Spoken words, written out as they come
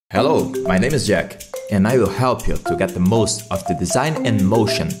Hello, my name is Jack, and I will help you to get the most of the Design and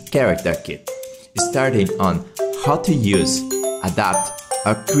Motion Character Kit, starting on how to use, adapt,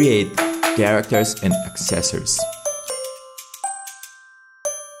 or create characters and accessories.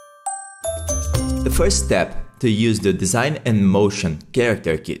 The first step to use the Design and Motion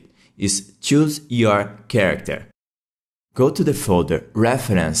Character Kit is choose your character. Go to the folder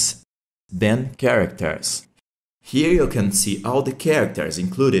Reference, then Characters. Here you can see all the characters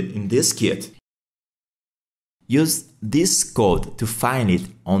included in this kit. Use this code to find it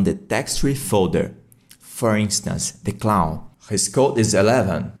on the texture folder. For instance, the clown. His code is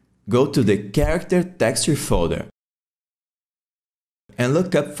 11. Go to the character texture folder and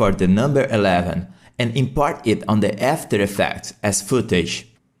look up for the number 11 and import it on the After Effects as footage.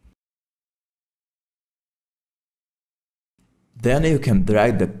 Then you can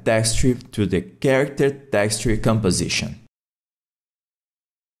drag the texture to the character texture composition.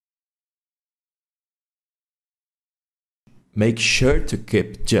 Make sure to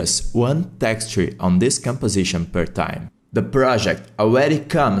keep just one texture on this composition per time. The project already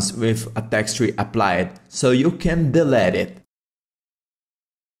comes with a texture applied, so you can delete it.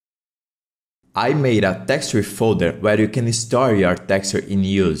 I made a texture folder where you can store your texture in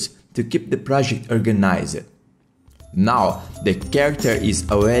use to keep the project organized. Now, the character is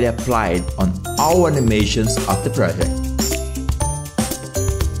already applied on all animations of the project.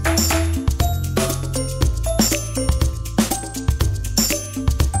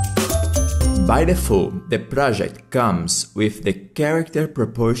 By default, the project comes with the character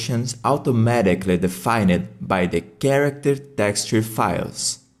proportions automatically defined by the character texture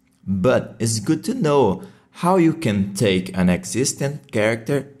files. But it's good to know how you can take an existing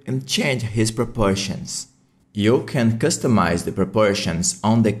character and change his proportions. You can customize the proportions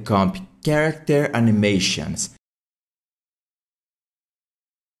on the comp character animations,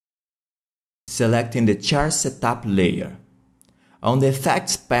 selecting the chart setup layer. On the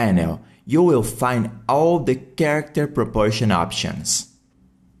effects panel, you will find all the character proportion options.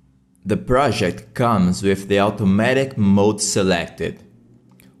 The project comes with the automatic mode selected.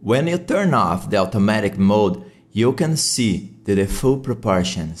 When you turn off the automatic mode, you can see the default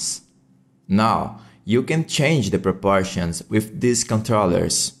proportions. Now, you can change the proportions with these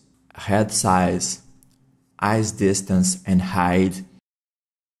controllers: head size, eyes distance and height,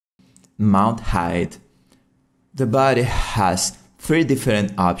 mount height. The body has 3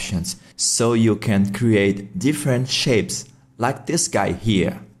 different options, so you can create different shapes like this guy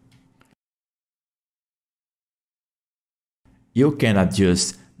here. You can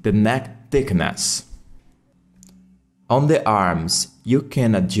adjust the neck thickness. On the arms, you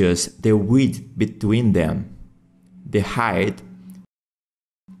can adjust the width between them, the height,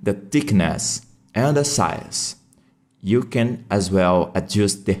 the thickness, and the size. You can as well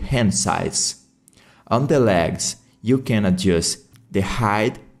adjust the hand size. On the legs, you can adjust the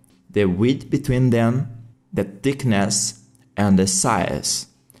height, the width between them, the thickness, and the size.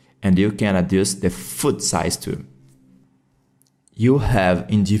 And you can adjust the foot size too. You have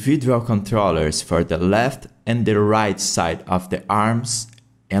individual controllers for the left and the right side of the arms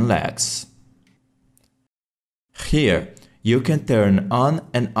and legs. Here, you can turn on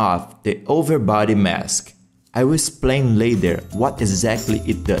and off the overbody mask. I will explain later what exactly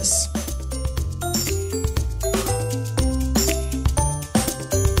it does.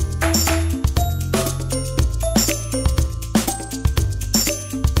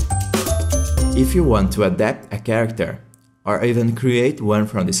 If you want to adapt a character, or even create one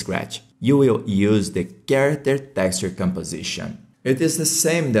from scratch, you will use the character texture composition. It is the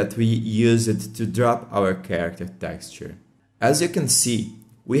same that we used to drop our character texture. As you can see,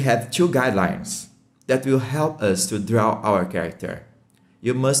 we have 2 guidelines that will help us to draw our character.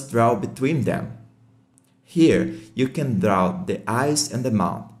 You must draw between them. Here, you can draw the eyes and the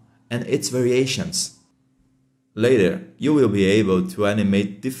mouth, and its variations. Later, you will be able to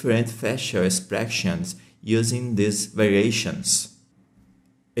animate different facial expressions using these variations.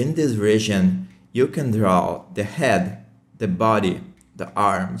 In this region, you can draw the head, the body, the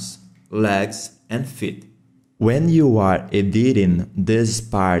arms, legs, and feet. When you are editing these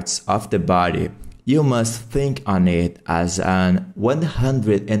parts of the body, you must think on it as an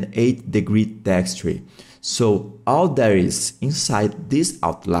 108-degree texture, so all there is inside this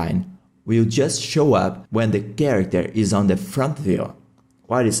outline will just show up when the character is on the front view.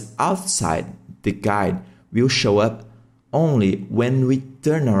 What is outside the guide will show up only when we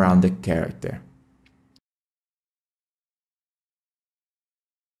turn around the character.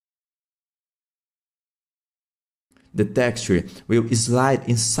 The texture will slide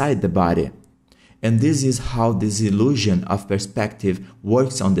inside the body. And this is how this illusion of perspective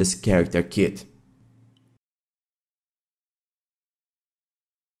works on this character kit.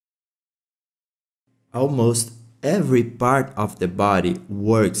 Almost every part of the body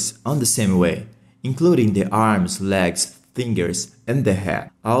works on the same way, including the arms, legs, fingers, and the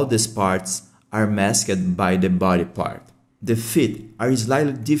head. All these parts are masked by the body part. The feet are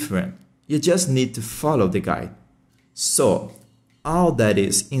slightly different. You just need to follow the guide. So, all that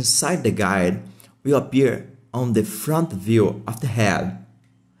is inside the guide will appear on the front view of the head.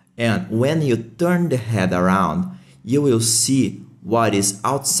 And when you turn the head around, you will see what is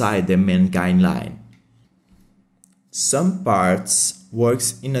outside the main guideline. Some parts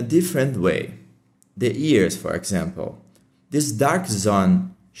works in a different way. The ears, for example. This dark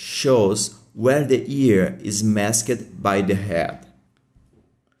zone shows where the ear is masked by the head.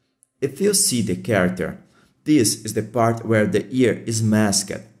 If you see the character, this is the part where the ear is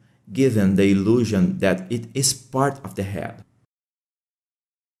masked, giving the illusion that it is part of the head.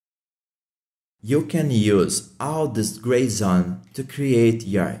 You can use all this gray zone to create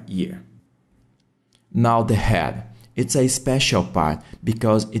your ear. Now the head. It's a special part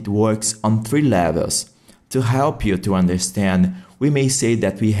because it works on 3 levels. To help you to understand, we may say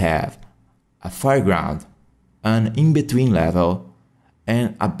that we have a foreground, an in-between level,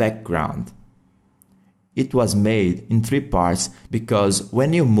 and a background. It was made in 3 parts because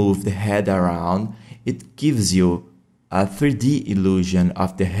when you move the head around, it gives you a 3D illusion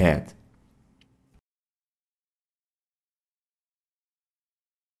of the head.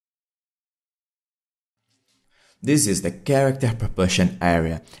 This is the character proportion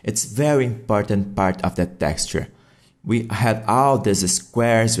area. It's a very important part of the texture. We have all these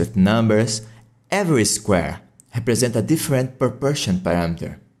squares with numbers. Every square represents a different proportion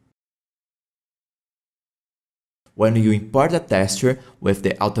parameter. When you import a texture with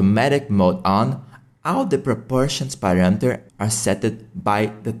the automatic mode on, all the proportions parameters are set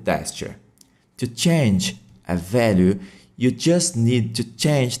by the texture. To change a value, you just need to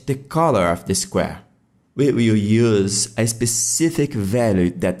change the color of the square. We will use a specific value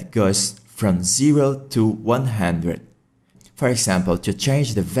that goes from 0 to 100. For example, to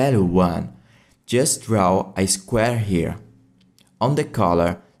change the value 1, just draw a square here. On the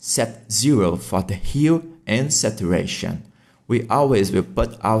color, set 0 for the hue and saturation. We always will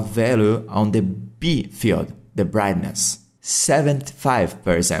put our value on the B field, the brightness. 75,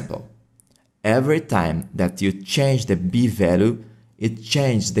 for example. Every time that you change the B value, it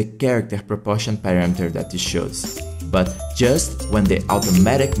changes the character proportion parameter that it shows, but just when the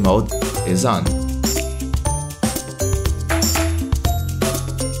automatic mode is on.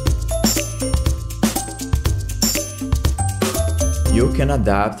 You can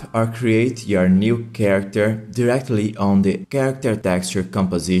adapt or create your new character directly on the character texture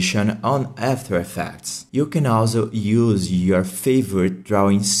composition on After Effects. You can also use your favorite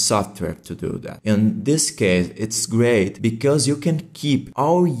drawing software to do that. In this case, it's great because you can keep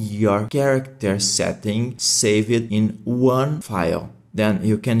all your character settings saved in one file. Then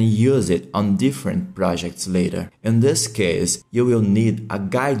you can use it on different projects later. In this case, you will need a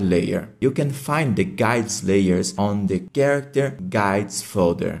guide layer. You can find the guides layers on the character guides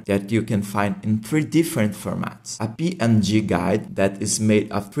folder that you can find in 3 different formats. A PNG guide that is made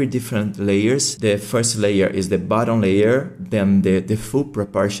of 3 different layers. The first layer is the bottom layer, then the full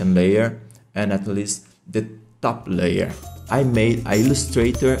proportion layer, and at least the top layer. I made an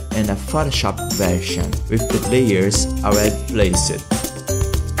Illustrator and a Photoshop version with the layers already placed.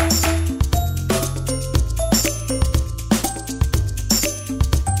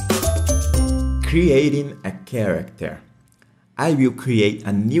 Creating a character. I will create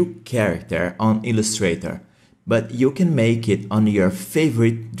a new character on Illustrator, but you can make it on your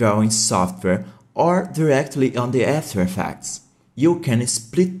favorite drawing software or directly on the After Effects. You can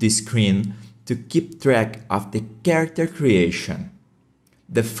split the screen to keep track of the character creation.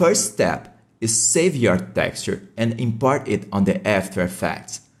 The first step is save your texture and import it on the After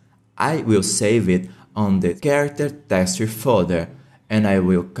Effects. I will save it on the character texture folder and I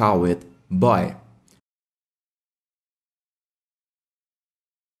will call it boy.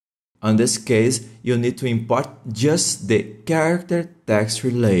 In this case, you need to import just the character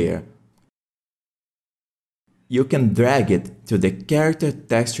texture layer. You can drag it to the character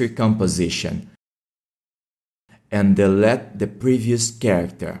texture composition and delete the previous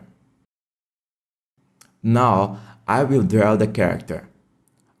character. Now, I will draw the character.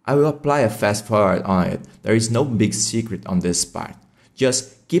 I will apply a fast forward on it. There is no big secret on this part.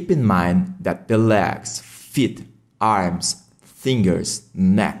 Just keep in mind that the legs, feet, arms, fingers,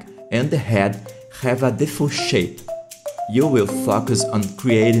 neck, and the head have a default shape. You will focus on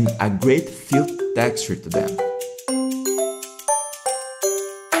creating a great field texture to them.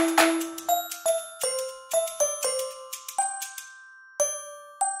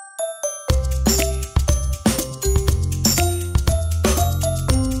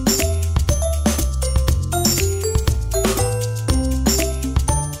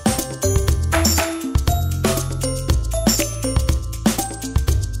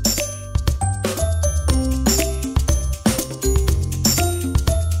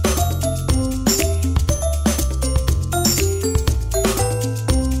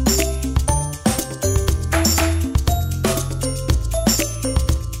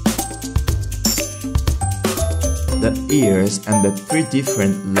 The ears and the 3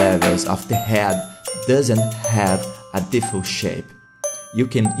 different levels of the head doesn't have a default shape. You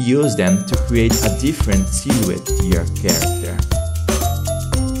can use them to create a different silhouette to your character.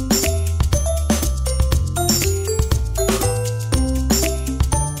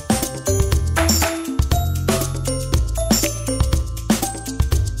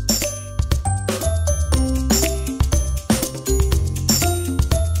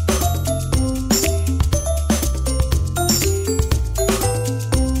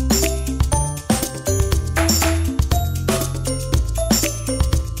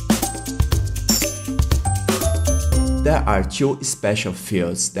 There are 2 special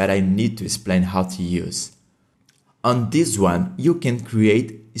fields that I need to explain how to use. On this one, you can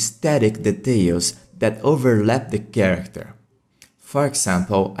create static details that overlap the character. For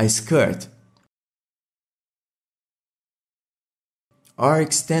example, a skirt. Or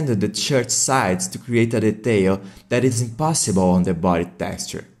extend the shirt sides to create a detail that is impossible on the body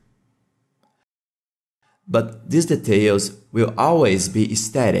texture. But these details will always be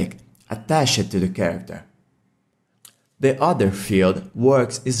static, attached to the character. The other field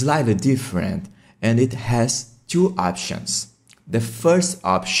works slightly different and it has 2 options. The first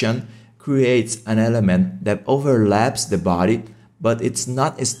option creates an element that overlaps the body, but it's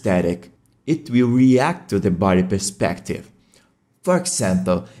not static. It will react to the body perspective. For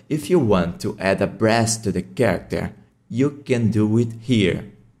example, if you want to add a breast to the character, you can do it here.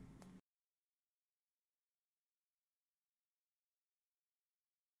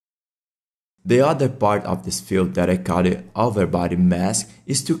 The other part of this field that I call the overbody mask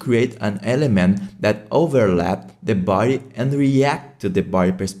is to create an element that overlaps the body and reacts to the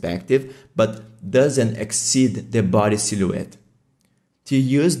body perspective but doesn't exceed the body silhouette. To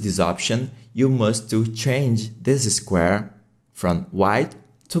use this option, you must change this square from white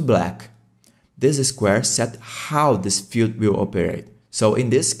to black. This square sets how this field will operate. So in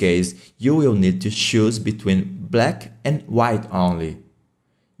this case, you will need to choose between black and white only.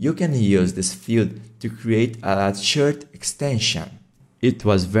 You can use this field to create a shirt extension. It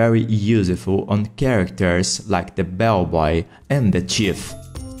was very useful on characters like the bellboy and the chief,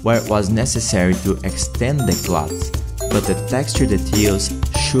 where it was necessary to extend the cloth, but the texture details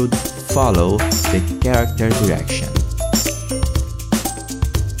should follow the character direction.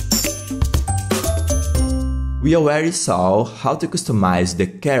 We already saw how to customize the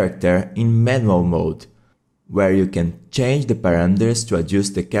character in manual mode, where you can change the parameters to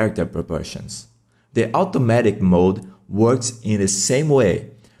adjust the character proportions. The automatic mode works in the same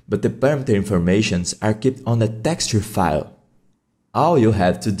way, but the parameter informations are kept on the texture file. All you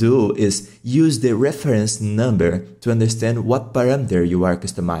have to do is use the reference number to understand what parameter you are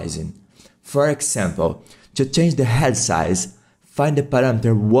customizing. For example, to change the head size, find the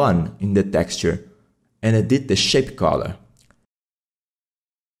parameter 1 in the texture and edit the shape color.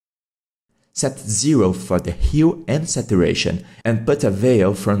 Set 0 for the hue and saturation and put a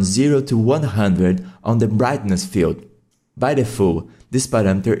value from 0 to 100 on the brightness field. By default, this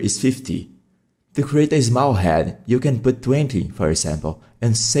parameter is 50. To create a small head, you can put 20, for example,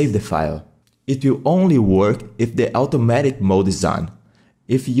 and save the file. It will only work if the automatic mode is on.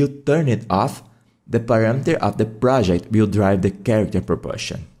 If you turn it off, the parameter of the project will drive the character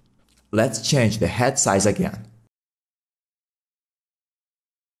proportion. Let's change the head size again.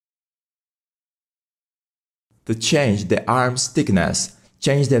 To change the arm's thickness,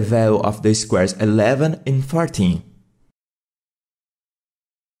 change the value of the squares 11 and 14.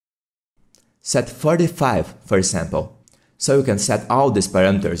 Set 45, for example, so you can set all these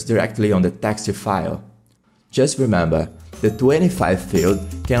parameters directly on the texture file. Just remember, the 25 field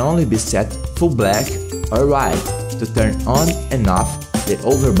can only be set full black or white to turn on and off the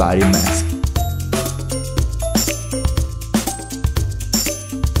overbody mask.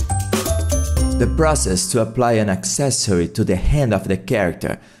 The process to apply an accessory to the hand of the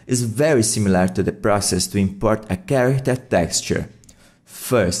character is very similar to the process to import a character texture.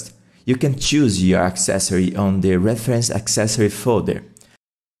 First, you can choose your accessory on the reference accessory folder.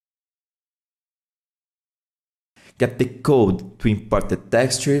 get the code to import the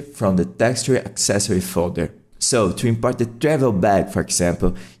texture from the texture accessory folder. So, to import the travel bag, for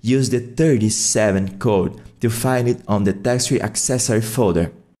example, use the 37 code to find it on the texture accessory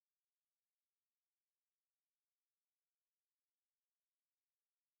folder.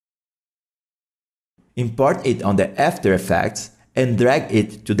 Import it on the After Effects and drag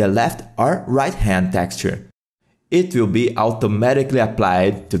it to the left or right hand texture. It will be automatically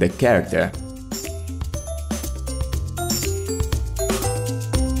applied to the character.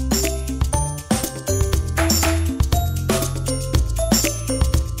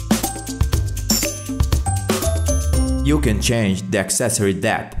 You can change the accessory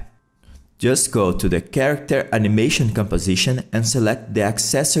depth. Just go to the character animation composition and select the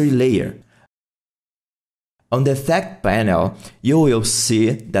accessory layer. On the effect panel, you will see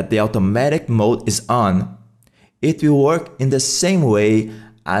that the automatic mode is on. It will work in the same way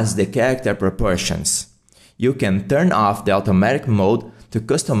as the character proportions. You can turn off the automatic mode to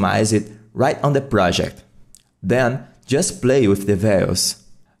customize it right on the project. Then, just play with the values.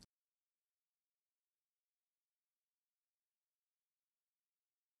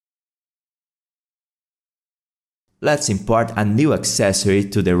 Let's import a new accessory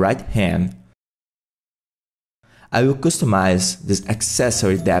to the right hand. I will customize this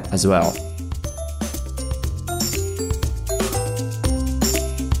accessory depth as well.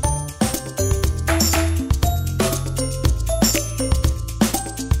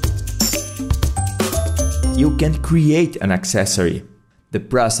 You can create an accessory. The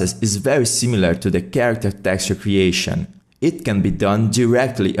process is very similar to the character texture creation. It can be done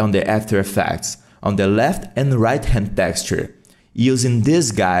directly on the After Effects, on the left and right hand texture, using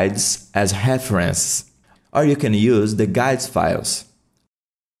these guides as reference, or you can use the guides files.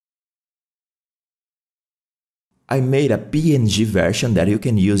 I made a PNG version that you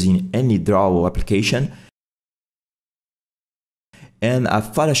can use in any draw application, and a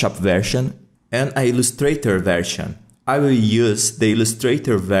Photoshop version, and an Illustrator version. I will use the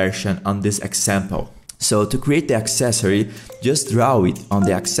Illustrator version on this example. So to create the accessory, just draw it on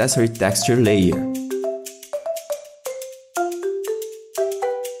the accessory texture layer.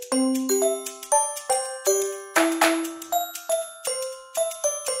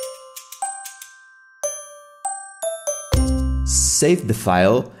 Save the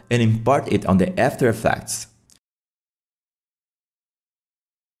file and import it on the After Effects.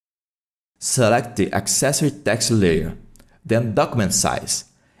 Select the accessory text layer, then document size,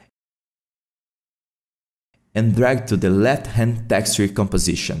 and drag to the left-hand texture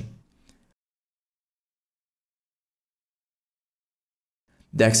composition.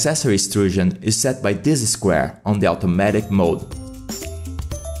 The accessory extrusion is set by this square on the automatic mode.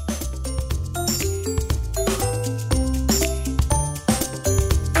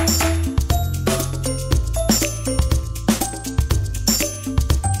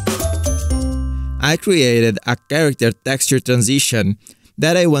 I created a character texture transition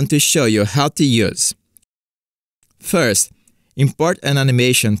that I want to show you how to use. First, import an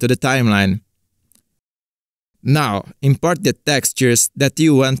animation to the timeline. Now, import the textures that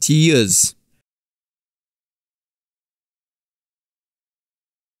you want to use.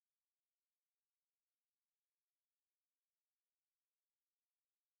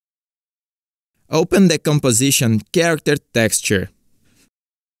 Open the composition character texture.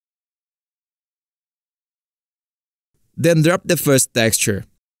 Then drop the first texture.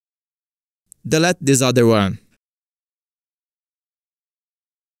 Delete this other one.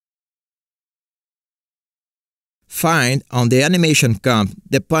 Find on the animation comp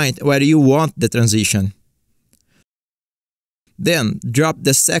the point where you want the transition. Then drop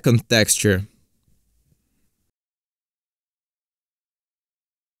the second texture.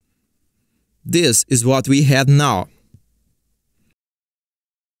 This is what we had now.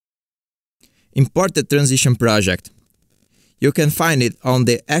 Import the transition project. You can find it on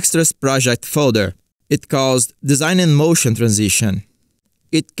the Extras project folder. It calls Design in Motion Transition.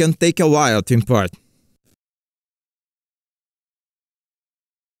 It can take a while to import.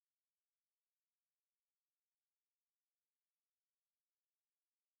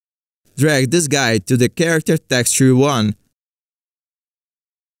 Drag this guide to the character texture 1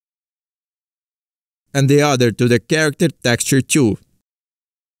 and the other to the character texture 2.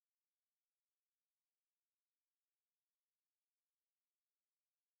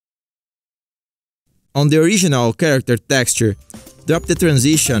 On the original character texture, drop the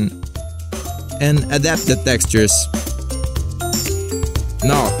transition and adapt the textures.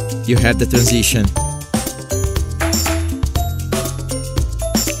 Now you have the transition.